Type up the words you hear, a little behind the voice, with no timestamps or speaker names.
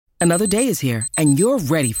Another day is here, and you're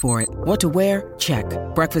ready for it. What to wear? Check.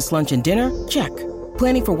 Breakfast, lunch, and dinner? Check.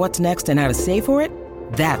 Planning for what's next and how to save for it?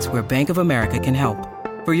 That's where Bank of America can help.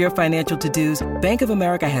 For your financial to-dos, Bank of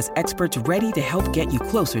America has experts ready to help get you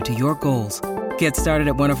closer to your goals. Get started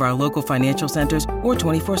at one of our local financial centers or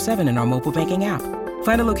 24/7 in our mobile banking app.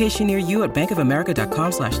 Find a location near you at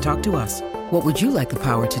bankofamerica.com/talktous. What would you like the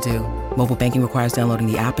power to do? Mobile banking requires downloading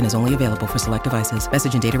the app and is only available for select devices.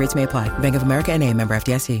 Message and data rates may apply. Bank of America N.A., member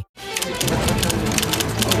FDIC.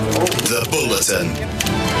 The Bulletin.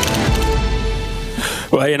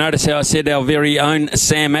 Well, you notice how I said our very own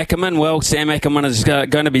Sam Ackerman. Well, Sam Ackerman is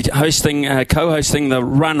going to be co-hosting the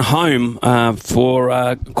run home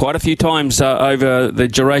for quite a few times over the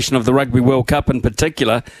duration of the Rugby World Cup in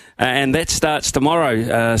particular, and that starts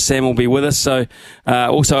tomorrow. Sam will be with us. So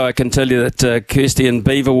also I can tell you that Kirsty and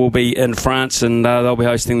Beaver will be in France, and they'll be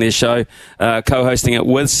hosting their show, co-hosting it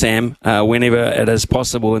with Sam whenever it is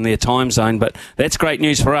possible in their time zone. But that's great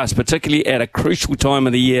news for us, particularly at a crucial time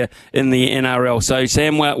of the year in the NRL. So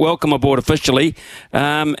Sam, welcome aboard officially.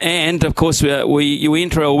 And, of course, you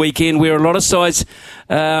enter a weekend where a lot of sides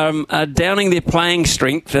are downing their playing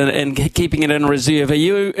strength and keeping it in reserve. Are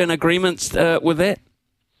you in agreement with that?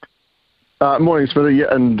 Morning, Smithy. Yeah,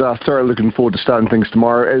 and thoroughly looking forward to starting things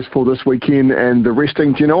tomorrow. As for this weekend and the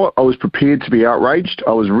resting, do you know what? I was prepared to be outraged.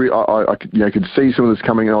 I was I could see some of this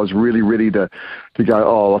coming, and I was really ready to go.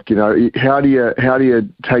 Oh, look, how do you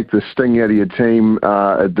take the sting out of your team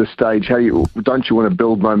at this stage? Don't you want to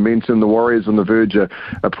build momentum? The Warriors on the verge are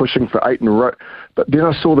pushing for 8 in a row. But then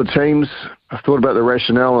I saw the teams. I thought about the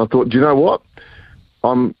rationale, and I thought, do you know what?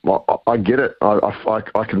 I get it.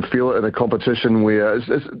 I can feel it in a competition where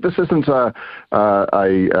this isn't a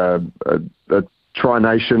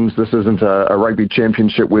Tri-Nations. This isn't a rugby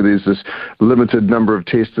championship where there's this limited number of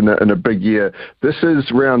tests in a big year. This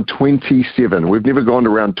is round 27. We've never gone to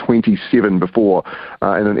round 27 before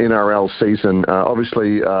in an NRL season.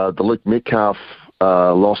 Obviously, the Luke Metcalf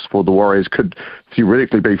loss for the Warriors could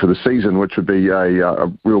theoretically be for the season, which would be a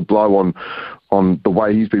real blow on the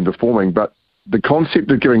way he's been performing. But the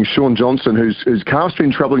concept of giving Shaun Johnson, whose calf's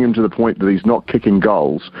been troubling him to the point that he's not kicking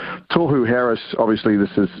goals. Tohu Harris, obviously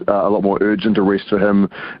this is a lot more urgent arrest for him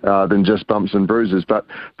than just bumps and bruises, but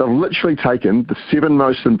they've literally taken the 7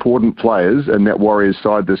 most important players in that Warriors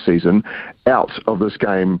side this season out of this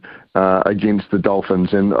game against the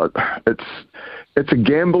Dolphins, and it's a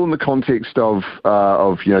gamble in the context of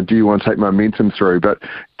do you want to take momentum through? But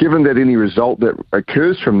given that any result that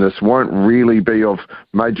occurs from this won't really be of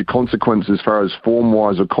major consequence as far as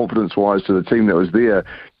form-wise or confidence-wise to the team that was there,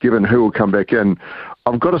 given who will come back in,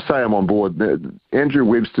 I've got to say I'm on board. Andrew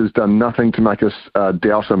Webster's done nothing to make us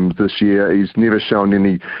doubt him this year. He's never shown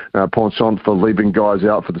any penchant for leaving guys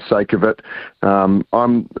out for the sake of it. I'm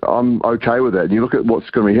okay with that. And you look at what's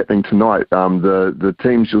going to be happening tonight. The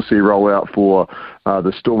teams you'll see roll out for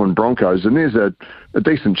the Storm and Broncos, and there's a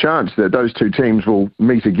decent chance that those two teams will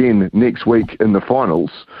meet again next week in the finals.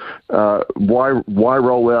 Why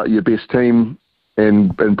roll out your best team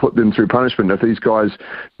and put them through punishment if these guys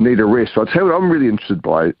need a rest? So I'll tell you what I'm really interested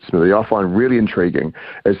by, Smithy, I find really intriguing,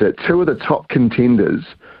 is that 2 of the top contenders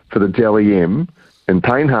for the Dally M, and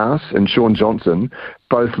Payne Haas and Shaun Johnson,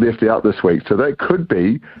 both left out this week. So that could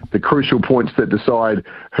be the crucial points that decide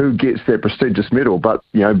who gets that prestigious medal. But,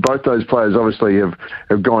 both those players obviously have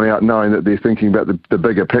gone out knowing that they're thinking about the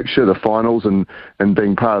bigger picture, the finals, and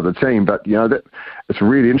being part of the team. But, that it's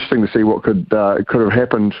really interesting to see what could have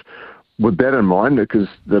happened with that in mind, because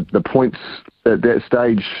the points at that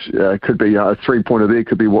stage could be a 3-pointer there,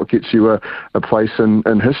 could be what gets you a place in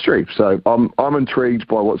history. So I'm intrigued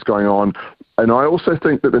by what's going on. And I also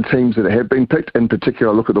think that the teams that have been picked, in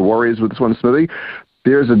particular, look at the Warriors with this one, Smithy,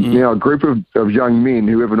 there's a group of young men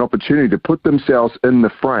who have an opportunity to put themselves in the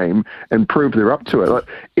frame and prove they're up to it. Like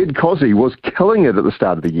Ed Cozzy was killing it at the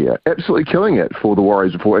start of the year, absolutely killing it for the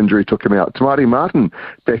Warriors before injury took him out. Tamati Martin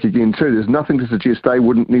back again too. There's nothing to suggest they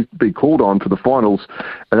wouldn't need to be called on for the finals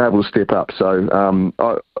and able to step up. So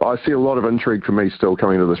I see a lot of intrigue for me still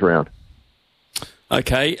coming into this round.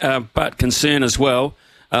 Okay, but concern as well.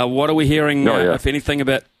 What are we hearing, if anything,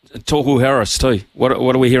 about Tohu Harris too? What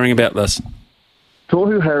are we hearing about this?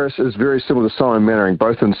 Tohu Harris is very similar to Simon Mannering,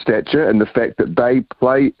 both in stature and the fact that they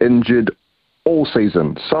play injured all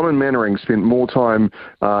season. Simon Mannering spent more time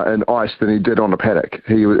in ice than he did on a paddock.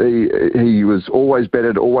 He was always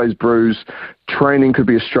battered, always bruised. training could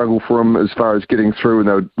be a struggle for him as far as getting through, and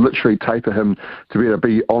they would literally taper him to be able to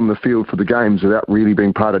be on the field for the games without really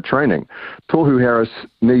being part of training. Tohu Harris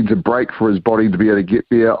needs a break for his body to be able to get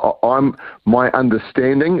there. My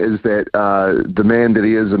understanding is that the man that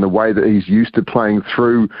he is and the way that he's used to playing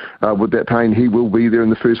through with that pain, he will be there in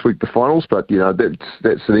the first week of the finals, but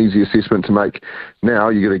that's an easy assessment to make now.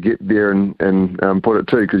 You got to get there and put it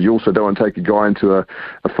too, because you also don't want to take a guy into a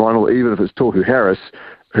final, even if it's Tohu Harris,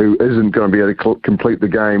 who isn't going to be able to complete the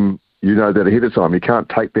game, that ahead of time. You can't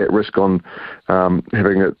take that risk on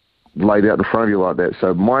having it laid out in front of you like that.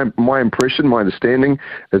 So my impression, my understanding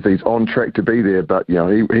is he's on track to be there, but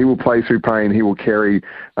he will play through pain. He will carry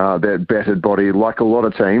that battered body, like a lot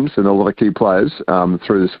of teams and a lot of key players,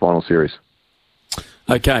 through this final series.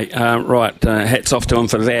 Okay, right. Hats off to him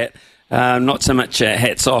for that. Not so much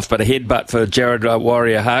hats off, but a headbutt for Jared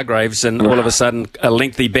Warrior Hargraves, and all of a sudden a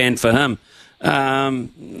lengthy ban for him. Well,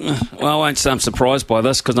 I won't say I'm surprised by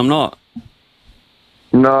this, because I'm not.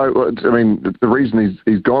 No, I mean, the reason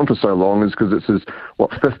he's gone for so long is because it's his,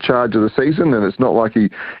 fifth charge of the season, and it's not like he,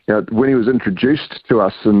 when he was introduced to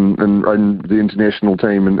us in the international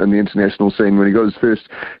team and the international scene, when he got his first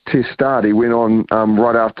test start, he went on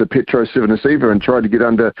right after Petro Civoniceva and tried to get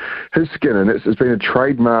under his skin, and it's been a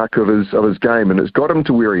trademark of his game, and it's got him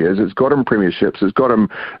to where he is. It's got him premierships. It's got him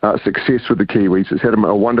success with the Kiwis. It's had him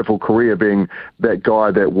a wonderful career being that guy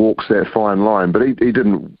that walks that fine line, but he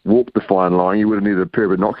didn't walk the fine line. You would have needed a pair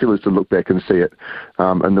of binoculars to look back and see it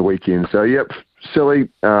in the weekend. So, yep, silly.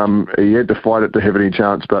 He had to fight it to have any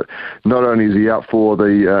chance, but not only is he out for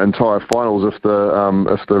the entire finals if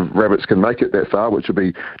the Rabbits can make it that far, which will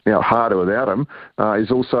be now harder without him, he's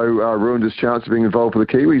also ruined his chance of being involved with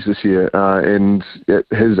the Kiwis this year. And at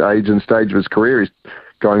his age and stage of his career, he's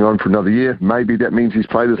going on for another year. Maybe that means he's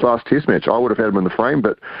played his last test match. I would have had him in the frame,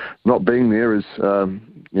 but not being there is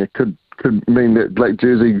could mean that black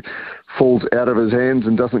jersey falls out of his hands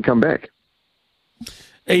and doesn't come back.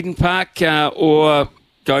 Eden Park or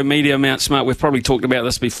Go Media Mount Smart, we've probably talked about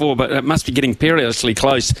this before, but it must be getting perilously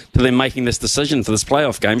close to them making this decision for this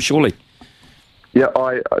playoff game, surely. Yeah,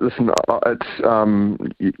 listen.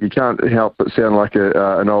 It's you can't help but sound like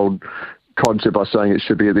an old concept by saying it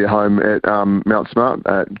should be at their home at Mount Smart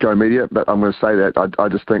at Go Media, but I'm going to say that I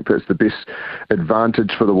just think that's the best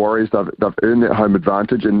advantage for the Warriors. They've earned that home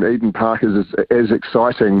advantage, and Eden Park is as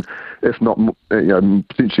exciting, if not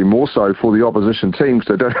potentially more so, for the opposition team,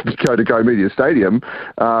 so they don't have to go to Go Media Stadium.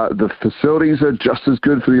 The facilities are just as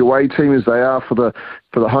good for the away team as they are for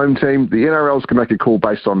the home team. The NRLs can make a call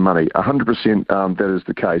based on money. 100% that is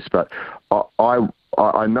the case, but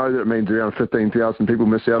I know that it means around 15,000 people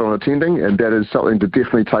miss out on attending, and that is something to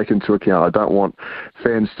definitely take into account. I don't want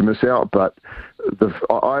fans to miss out, but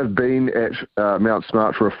I've been at Mount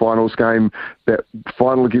Smart for a finals game, that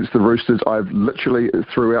final against the Roosters. I've literally,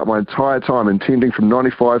 throughout my entire time, attending from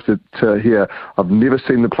 95 to here, I've never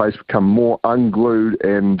seen the place become more unglued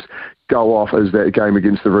and go off as that game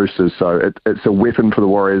against the Roosters. So it's a weapon for the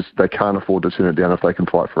Warriors. They can't afford to turn it down if they can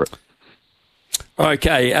fight for it.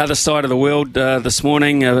 Okay, other side of the world this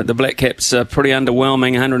morning, the Black Caps are pretty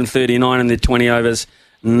underwhelming, 139 in their 20 overs.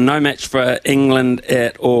 No match for England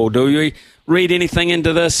at all. Do you read anything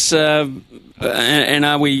into this? And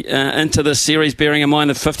are we into this series, bearing in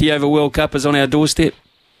mind the 50-over World Cup is on our doorstep?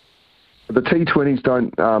 The T20s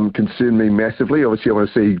don't concern me massively. Obviously, I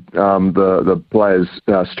want to see the players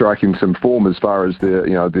striking some form as far as their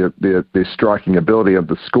striking ability. Of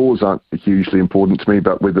the scores aren't hugely important to me,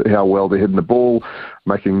 but with how well they're hitting the ball,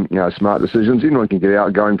 making smart decisions. Anyone can get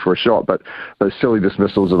out going for a shot, but those silly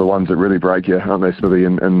dismissals are the ones that really break you, aren't they, Smithy,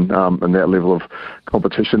 in that level of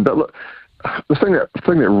competition. But look, the thing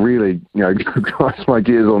that really grinds my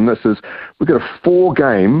gears on this is we've got a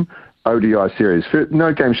 4-game ODI series.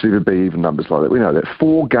 No game should ever be even numbers like that. We know that.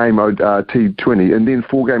 4-game T20 and then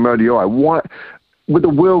 4-game ODI. Why, with the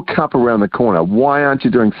World Cup around the corner, why aren't you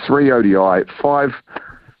doing 3 ODI, 5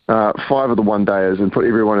 of the one-dayers, and put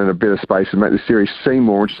everyone in a better space and make the series seem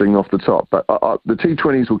more interesting off the top? But the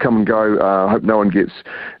T20s will come and go. I hope no one gets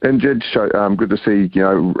injured. Good to see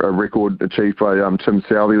a record achieved by Tim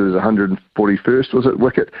Southey. There's 141st, was it,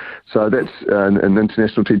 wicket? So that's an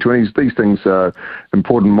international T20s. These things are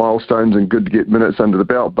important milestones and good to get minutes under the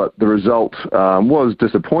belt, but the result was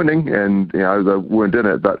disappointing, and they weren't in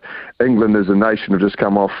it. But England as a nation have just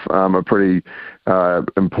come off a pretty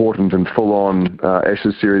important and full-on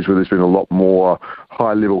Ashes series where there's been a lot more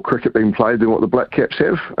high-level cricket being played than what the Black Caps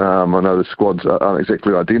have. I know the squads aren't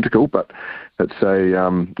exactly identical, but it's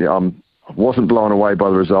I wasn't blown away by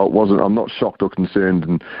the result. I'm not shocked or concerned,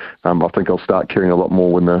 and I think I'll start caring a lot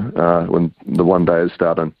more when the one-dayers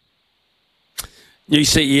start in. New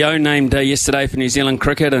CEO named yesterday for New Zealand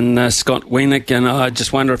Cricket, and Scott Wienik, and I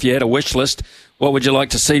just wonder if you had a wish list, what would you like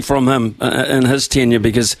to see from him in his tenure?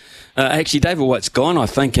 Because actually David White's gone, I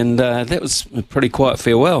think, and that was a pretty quiet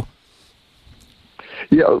farewell.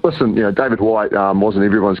 Yeah, listen, David White wasn't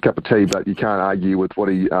everyone's cup of tea, but you can't argue with what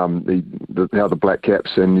how the Black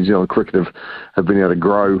Caps and New Zealand cricket have been able to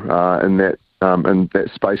grow in that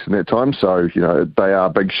space in that time. So, they are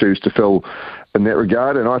big shoes to fill in that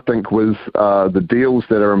regard. And I think with the deals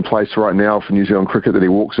that are in place right now for New Zealand cricket that he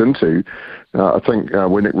walks into, I think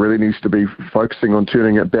Winnick really needs to be focusing on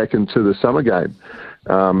turning it back into the summer game.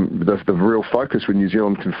 The real focus when New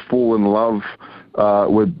Zealand can fall in love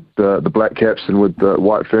with the Black Caps and with the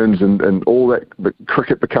White Ferns and all that, the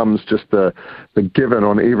cricket becomes just the given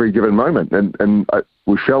on every given moment. And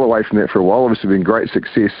we fell away from that for a while. Obviously, been great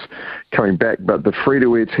success coming back, but the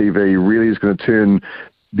free-to-air TV really is going to turn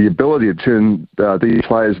the ability to turn these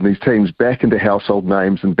players and these teams back into household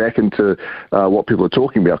names and back into what people are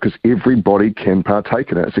talking about, because everybody can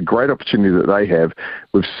partake in it. It's a great opportunity that they have.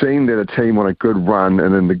 We've seen that a team on a good run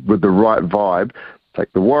and with the right vibe,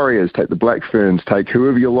 take the Warriors, take the Black Ferns, take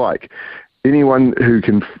whoever you like, anyone who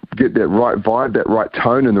can get that right vibe, that right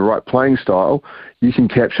tone and the right playing style, you can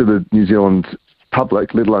capture the New Zealand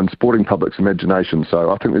public, let alone sporting public's imagination.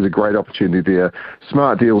 So I think there's a great opportunity there.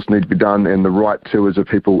 Smart deals need to be done, and the right tours of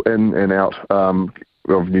people in and out of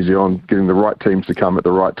New Zealand, getting the right teams to come at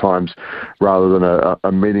the right times rather than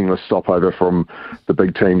a meaningless stopover from the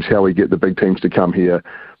big teams. How we get the big teams to come here,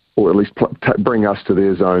 or at least bring us to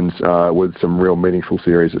their zones with some real meaningful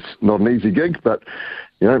series. It's not an easy gig, but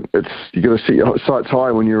you got to set your sights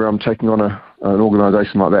high when you're taking on an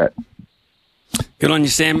organisation like that. Good on you,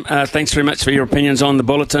 Sam. Thanks very much for your opinions on the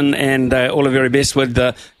Bulletin, and all the very best with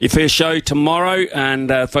your first show tomorrow. And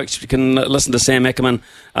folks, you can listen to Sam Ackerman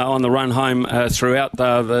on the run home throughout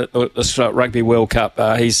this Rugby World Cup.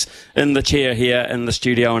 He's in the chair here in the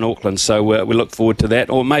studio in Auckland, so we look forward to that.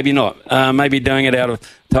 Or maybe not. Maybe doing it out of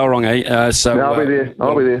Tauranga. I'll be there.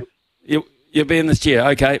 I'll be there. You'll be in this chair.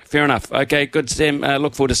 Okay, fair enough. Okay, good, Sam.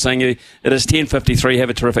 Look forward to seeing you. It is 10:53. Have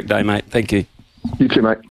a terrific day, mate. Thank you. You too, mate.